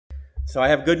So I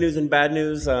have good news and bad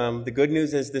news. The good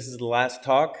news is this is the last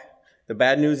talk. The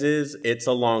bad news is it's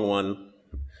a long one.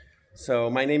 So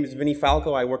my name is Vinnie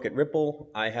Falco. I work at Ripple.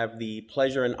 I have the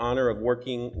pleasure and honor of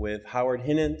working with Howard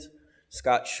Hinnant,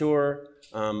 Scott Schur,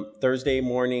 Thursday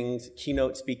morning's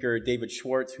keynote speaker David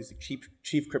Schwartz, who's the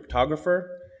chief cryptographer.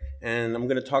 And I'm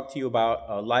going to talk to you about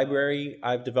a library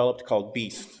I've developed called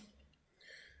Beast.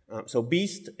 So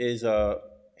Beast is a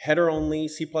header-only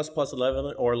C++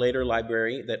 11 or later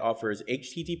library that offers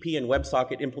HTTP and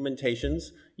WebSocket implementations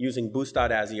using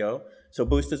Boost.asio. So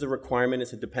Boost is a requirement,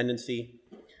 it's a dependency.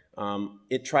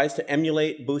 It tries to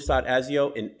emulate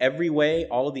Boost.asio in every way.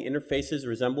 All of the interfaces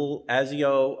resemble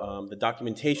ASIO. The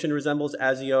documentation resembles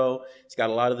ASIO. It's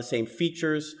got a lot of the same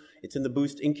features. It's in the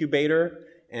Boost incubator.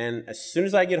 And as soon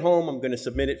as I get home, I'm going to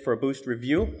submit it for a Boost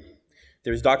review.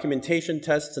 There's documentation,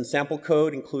 tests, and sample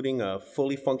code, including a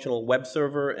fully functional web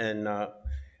server and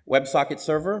WebSocket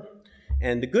server.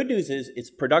 And the good news is it's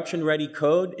production-ready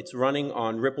code. It's running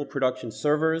on Ripple production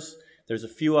servers. There's a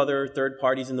few other third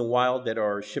parties in the wild that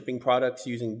are shipping products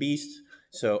using Beast.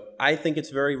 So I think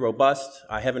it's very robust.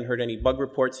 I haven't heard any bug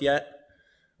reports yet.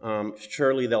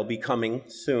 Surely they'll be coming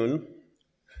soon.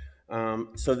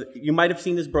 You might have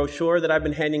seen this brochure that I've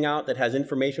been handing out that has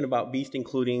information about Beast,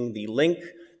 including the link.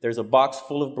 There's a box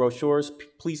full of brochures.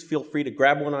 Please feel free to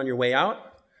grab one on your way out.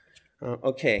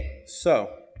 Okay, so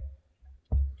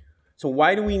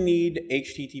why do we need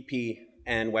HTTP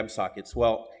and WebSockets?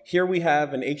 Well, here we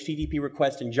have an HTTP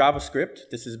request in JavaScript.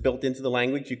 This is built into the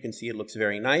language. You can see it looks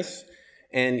very nice.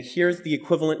 And here's the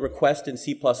equivalent request in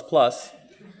C++.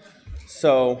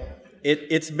 So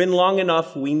it's been long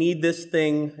enough. We need this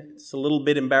thing. It's a little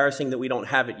bit embarrassing that we don't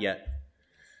have it yet.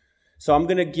 So I'm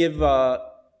going to give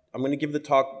the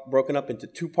talk broken up into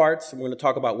two parts. I'm going to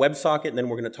talk about WebSocket, and then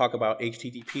we're going to talk about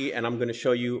HTTP, and I'm going to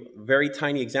show you very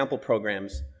tiny example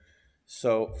programs.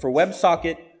 So for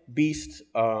WebSocket, Beast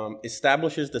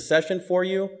establishes the session for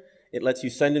you. It lets you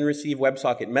send and receive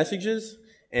WebSocket messages,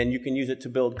 and you can use it to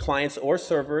build clients or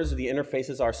servers. The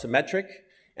interfaces are symmetric,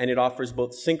 and it offers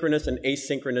both synchronous and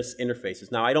asynchronous interfaces.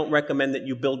 Now, I don't recommend that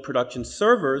you build production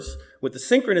servers with the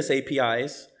synchronous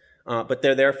APIs, but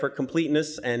they're there for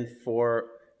completeness and for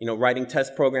writing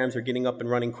test programs or getting up and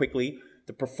running quickly.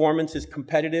 The performance is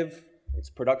competitive. It's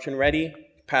production ready.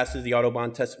 Passes the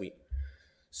Autobahn test suite.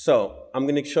 So I'm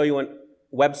going to show you a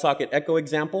WebSocket Echo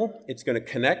example. It's going to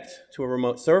connect to a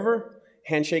remote server,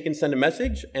 handshake and send a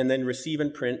message, and then receive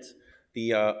and print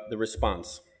the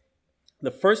response.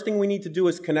 The first thing we need to do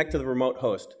is connect to the remote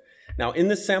host. Now, in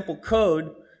this sample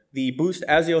code, the Boost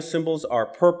ASIO symbols are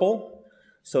purple.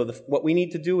 So what we need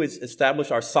to do is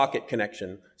establish our socket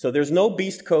connection. So there's no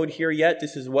Beast code here yet.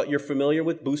 This is what you're familiar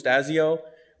with, Boost ASIO.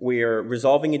 We're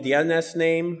resolving a DNS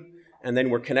name, and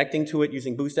then we're connecting to it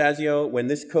using Boost ASIO. When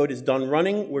this code is done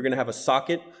running, we're going to have a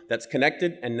socket that's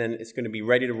connected, and then it's going to be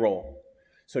ready to roll.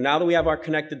 So now that we have our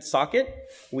connected socket,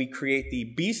 we create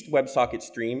the Beast WebSocket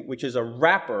stream, which is a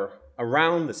wrapper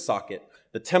around the socket.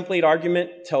 The template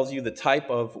argument tells you the type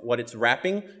of what it's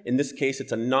wrapping. In this case,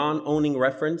 it's a non-owning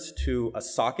reference to a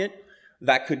socket.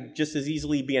 That could just as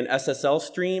easily be an SSL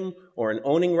stream or an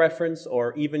owning reference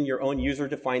or even your own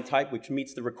user-defined type, which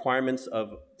meets the requirements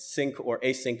of sync or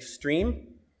async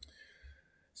stream.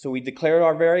 So we declare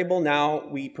our variable. Now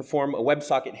we perform a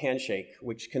WebSocket handshake,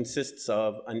 which consists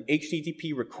of an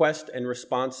HTTP request and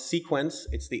response sequence.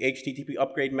 It's the HTTP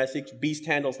upgrade message. Beast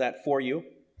handles that for you.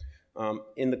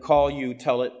 In the call, you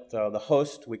tell it the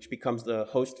host, which becomes the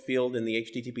host field in the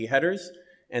HTTP headers,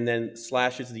 and then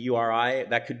slash is the URI.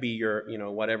 That could be your,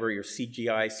 whatever, your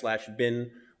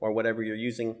CGI/bin or whatever you're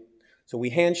using. So we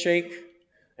handshake,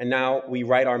 and now we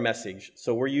write our message.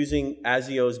 So we're using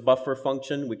ASIO's buffer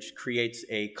function, which creates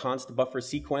a const buffer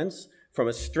sequence from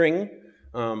a string.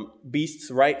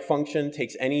 Beast's write function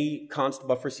takes any const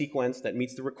buffer sequence that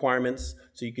meets the requirements,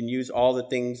 so you can use all the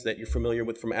things that you're familiar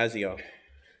with from ASIO.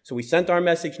 So we sent our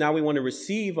message. Now we want to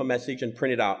receive a message and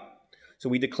print it out. So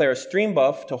we declare a stream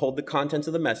buff to hold the contents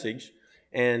of the message,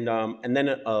 and then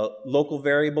a local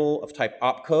variable of type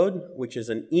opcode, which is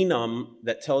an enum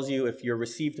that tells you if your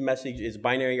received message is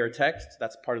binary or text.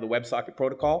 That's part of the WebSocket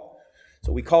protocol.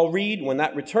 So we call read. When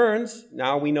that returns,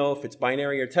 now we know if it's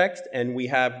binary or text, and we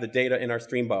have the data in our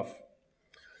stream buff.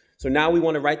 So now we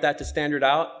want to write that to standard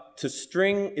out.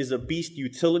 ToString is a Beast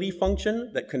utility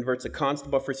function that converts a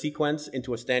const buffer sequence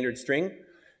into a standard string.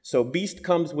 So Beast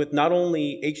comes with not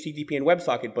only HTTP and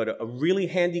WebSocket, but a really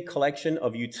handy collection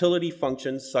of utility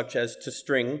functions such as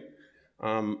ToString.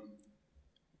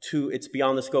 It's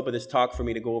beyond the scope of this talk for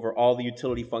me to go over all the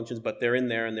utility functions, but they're in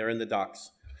there and they're in the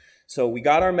docs. So we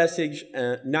got our message.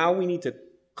 Now we need to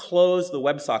close the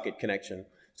WebSocket connection.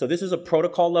 So this is a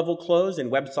protocol level close. In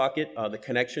WebSocket, the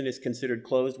connection is considered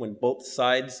closed when both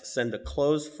sides send a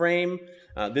close frame.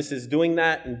 This is doing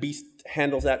that, and Beast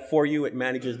handles that for you. It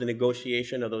manages the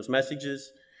negotiation of those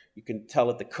messages. You can tell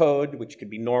it the code, which could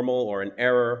be normal or an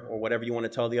error or whatever you want to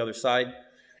tell the other side.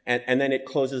 And then it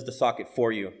closes the socket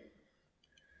for you.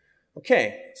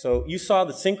 Okay, so you saw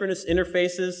the synchronous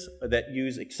interfaces that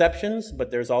use exceptions,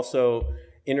 but there's also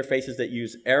interfaces that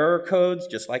use error codes,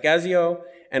 just like ASIO.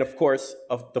 And of course,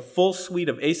 of the full suite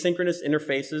of asynchronous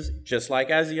interfaces, just like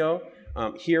ASIO.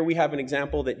 Here we have an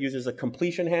example that uses a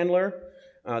completion handler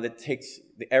that takes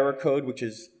the error code, which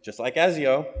is just like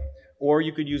ASIO. Or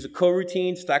you could use a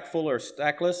coroutine, stackful or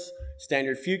stackless,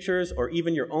 standard futures, or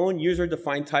even your own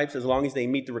user-defined types as long as they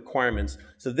meet the requirements.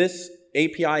 So this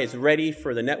API is ready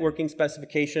for the networking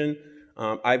specification.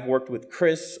 I've worked with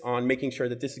Chris on making sure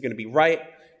that this is going to be right,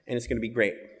 and it's going to be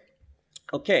great.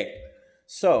 Okay,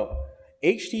 so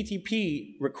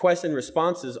HTTP requests and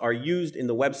responses are used in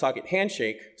the WebSocket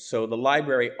Handshake, so the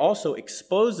library also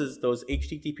exposes those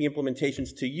HTTP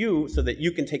implementations to you so that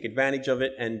you can take advantage of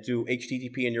it and do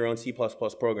HTTP in your own C++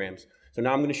 programs. So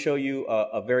now I'm going to show you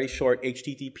a very short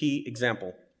HTTP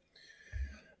example.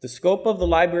 The scope of the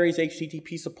library's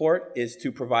HTTP support is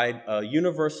to provide a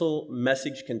universal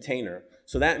message container.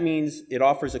 So that means it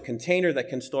offers a container that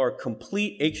can store a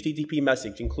complete HTTP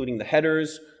message, including the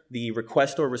headers, the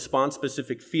request or response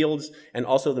specific fields, and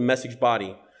also the message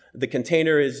body. The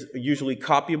container is usually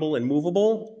copyable and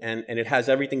movable, and it has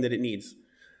everything that it needs.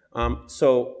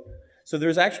 So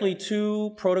there's actually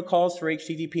two protocols for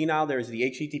HTTP now. There's the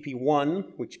HTTP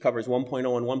 1, which covers 1.0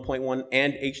 and 1.1,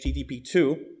 and HTTP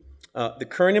 2. The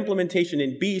current implementation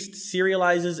in Beast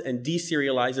serializes and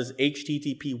deserializes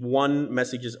HTTP 1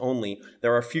 messages only.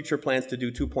 There are future plans to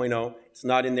do 2.0. It's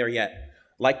not in there yet.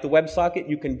 Like the WebSocket,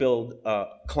 you can build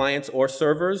clients or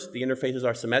servers. The interfaces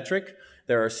are symmetric.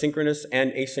 There are synchronous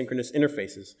and asynchronous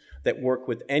interfaces that work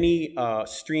with any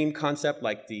stream concept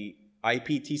like the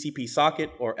IP TCP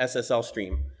socket or SSL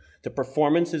stream. The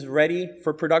performance is ready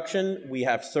for production. We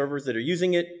have servers that are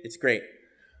using it. It's great.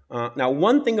 Now,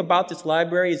 one thing about this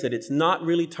library is that it's not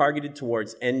really targeted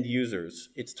towards end users.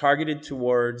 It's targeted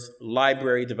towards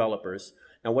library developers.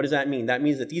 Now, what does that mean? That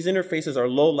means that these interfaces are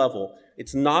low level.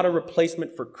 It's not a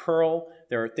replacement for curl.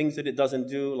 There are things that it doesn't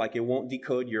do, like it won't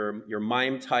decode your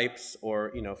MIME types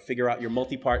or figure out your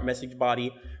multi-part message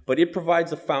body. But it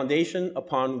provides a foundation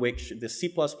upon which the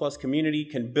C++ community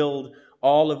can build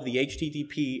all of the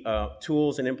HTTP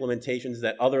tools and implementations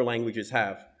that other languages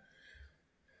have.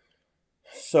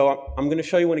 So I'm going to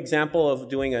show you an example of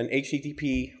doing an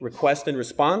HTTP request and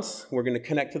response. We're going to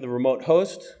connect to the remote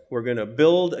host. We're going to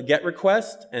build a GET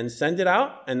request and send it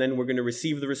out, and then we're going to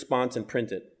receive the response and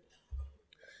print it.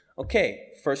 Okay,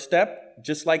 first step,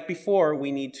 just like before,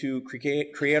 we need to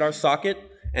create our socket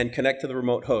and connect to the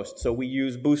remote host. So we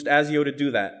use Boost ASIO to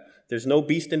do that. There's no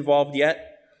Beast involved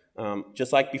yet.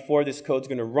 Just like before, this code's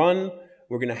going to run.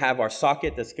 We're going to have our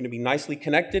socket that's going to be nicely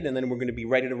connected, and then we're going to be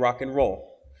ready to rock and roll.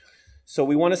 So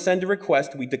we want to send a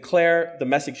request. We declare the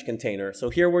message container. So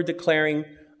here we're declaring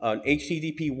an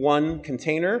HTTP 1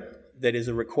 container that is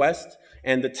a request,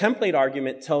 and the template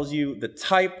argument tells you the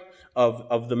type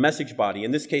of the message body.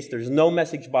 In this case, there's no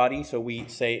message body, so we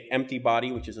say empty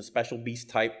body, which is a special Beast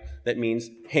type that means,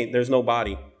 hey, there's no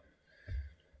body.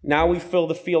 Now we fill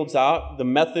the fields out. The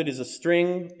method is a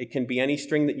string. It can be any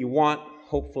string that you want.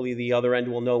 Hopefully the other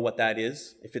end will know what that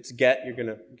is. If it's get, you're going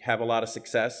to have a lot of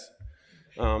success.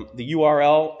 The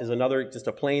URL is another, just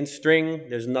a plain string.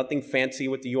 There's nothing fancy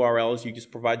with the URLs. You just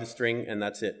provide the string, and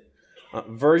that's it.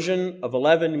 Version of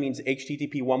 11 means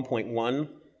HTTP 1.1.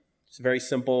 It's very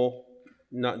simple.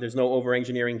 There's no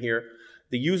over-engineering here.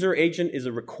 The user agent is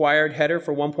a required header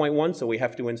for 1.1, so we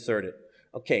have to insert it.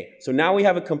 Okay, so now we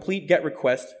have a complete GET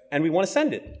request, and we want to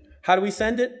send it. How do we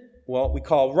send it? Well, we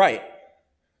call write,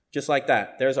 just like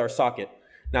that. There's our socket.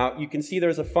 Now, you can see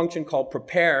there's a function called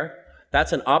prepare.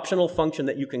 That's an optional function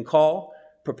that you can call.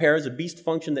 Prepare is a Beast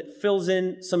function that fills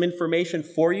in some information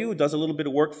for you. It does a little bit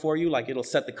of work for you, like it'll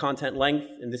set the content length,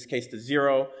 in this case to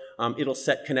 0. It'll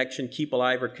set connection keep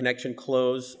alive or connection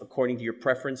close according to your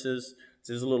preferences.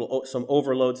 So there's some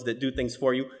overloads that do things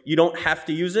for you. You don't have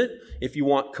to use it. If you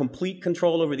want complete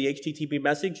control over the HTTP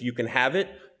message, you can have it.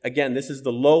 Again, this is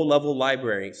the low-level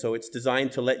library, so it's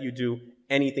designed to let you do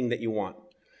anything that you want.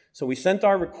 So we sent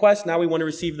our request. Now we want to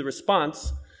receive the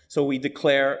response. So we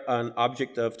declare an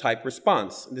object of type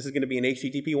response. This is going to be an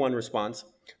HTTP 1 response.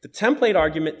 The template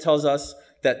argument tells us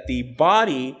that the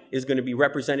body is going to be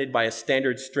represented by a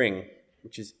standard string,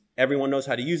 which is everyone knows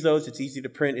how to use those. It's easy to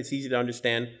print. It's easy to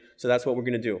understand. So that's what we're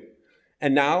going to do.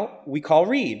 And now we call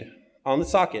read on the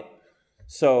socket.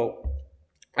 So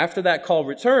After that call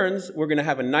returns, we're going to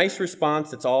have a nice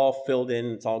response that's all filled in.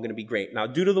 It's all going to be great. Now,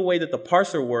 due to the way that the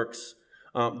parser works,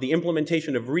 the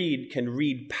implementation of read can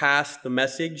read past the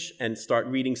message and start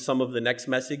reading some of the next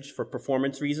message for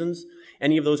performance reasons.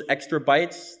 Any of those extra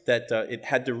bytes that it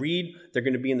had to read, they're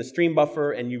going to be in the stream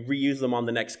buffer, and you reuse them on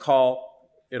the next call.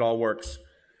 It all works.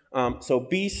 So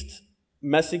Beast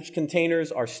message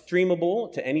containers are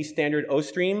streamable to any standard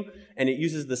OStream, and it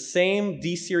uses the same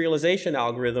deserialization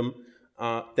algorithm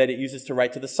that it uses to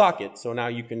write to the socket. So now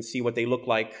you can see what they look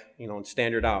like, in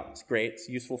standard out. It's great. It's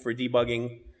useful for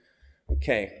debugging.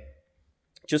 Okay.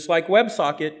 Just like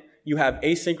WebSocket, you have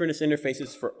asynchronous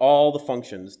interfaces for all the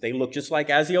functions. They look just like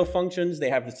ASIO functions. They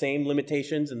have the same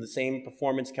limitations and the same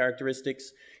performance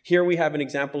characteristics. Here we have an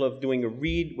example of doing a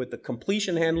read with the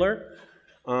completion handler.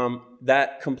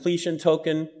 That completion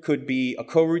token could be a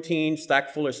coroutine,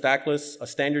 stackful or stackless, a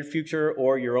standard future,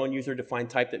 or your own user-defined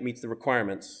type that meets the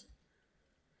requirements.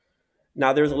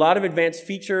 Now, there's a lot of advanced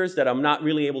features that I'm not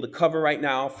really able to cover right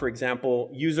now. For example,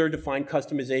 user-defined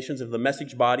customizations of the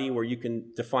message body, where you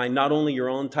can define not only your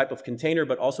own type of container,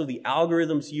 but also the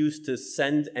algorithms used to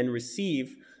send and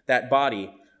receive that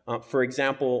body. For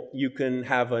example, you can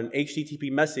have an HTTP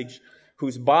message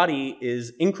whose body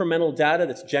is incremental data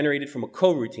that's generated from a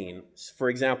coroutine. For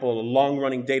example, a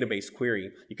long-running database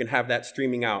query. You can have that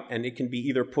streaming out, and it can be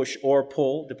either push or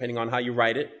pull, depending on how you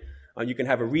write it. You can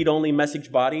have a read-only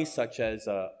message body, such as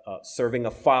serving a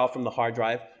file from the hard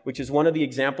drive, which is one of the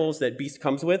examples that Beast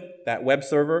comes with. That web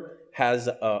server has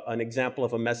an example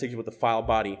of a message with a file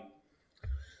body.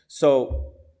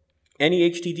 So any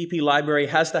HTTP library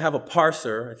has to have a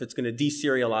parser if it's going to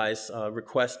deserialize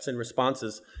requests and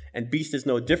responses. And Beast is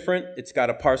no different. It's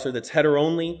got a parser that's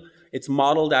header-only. It's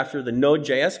modeled after the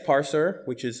Node.js parser,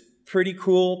 which is pretty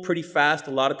cool, pretty fast.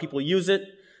 A lot of people use it.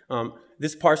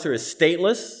 This parser is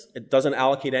stateless. It doesn't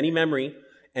allocate any memory,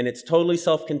 and it's totally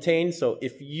self-contained. So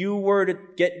if you were to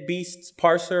get Beast's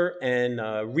parser and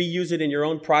reuse it in your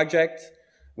own project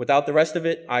without the rest of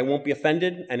it, I won't be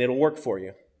offended, and it'll work for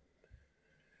you.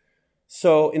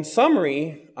 So in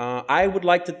summary, I would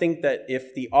like to think that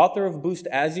if the author of Boost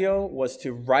ASIO was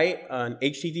to write an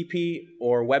HTTP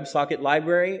or WebSocket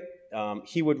library,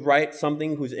 he would write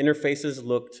something whose interfaces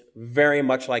looked very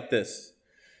much like this.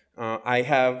 I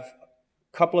have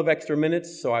couple of extra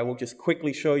minutes, so I will just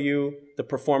quickly show you the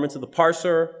performance of the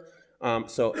parser.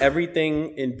 So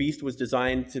everything in Beast was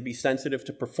designed to be sensitive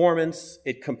to performance.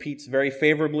 It competes very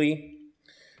favorably.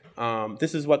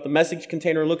 This is what the message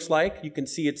container looks like. You can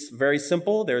see it's very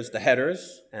simple. There's the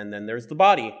headers, and then there's the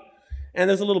body. And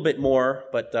there's a little bit more,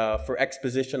 but for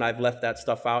exposition, I've left that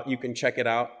stuff out. You can check it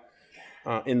out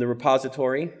in the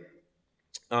repository.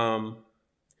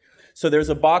 So there's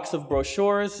a box of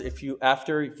brochures if you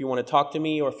want to talk to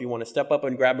me, or if you want to step up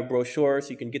and grab a brochure, so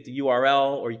you can get the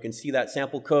URL, or you can see that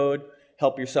sample code,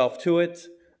 help yourself to it.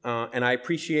 And I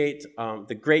appreciate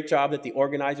the great job that the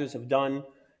organizers have done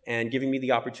and giving me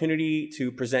the opportunity to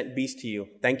present Beast to you.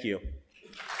 Thank you.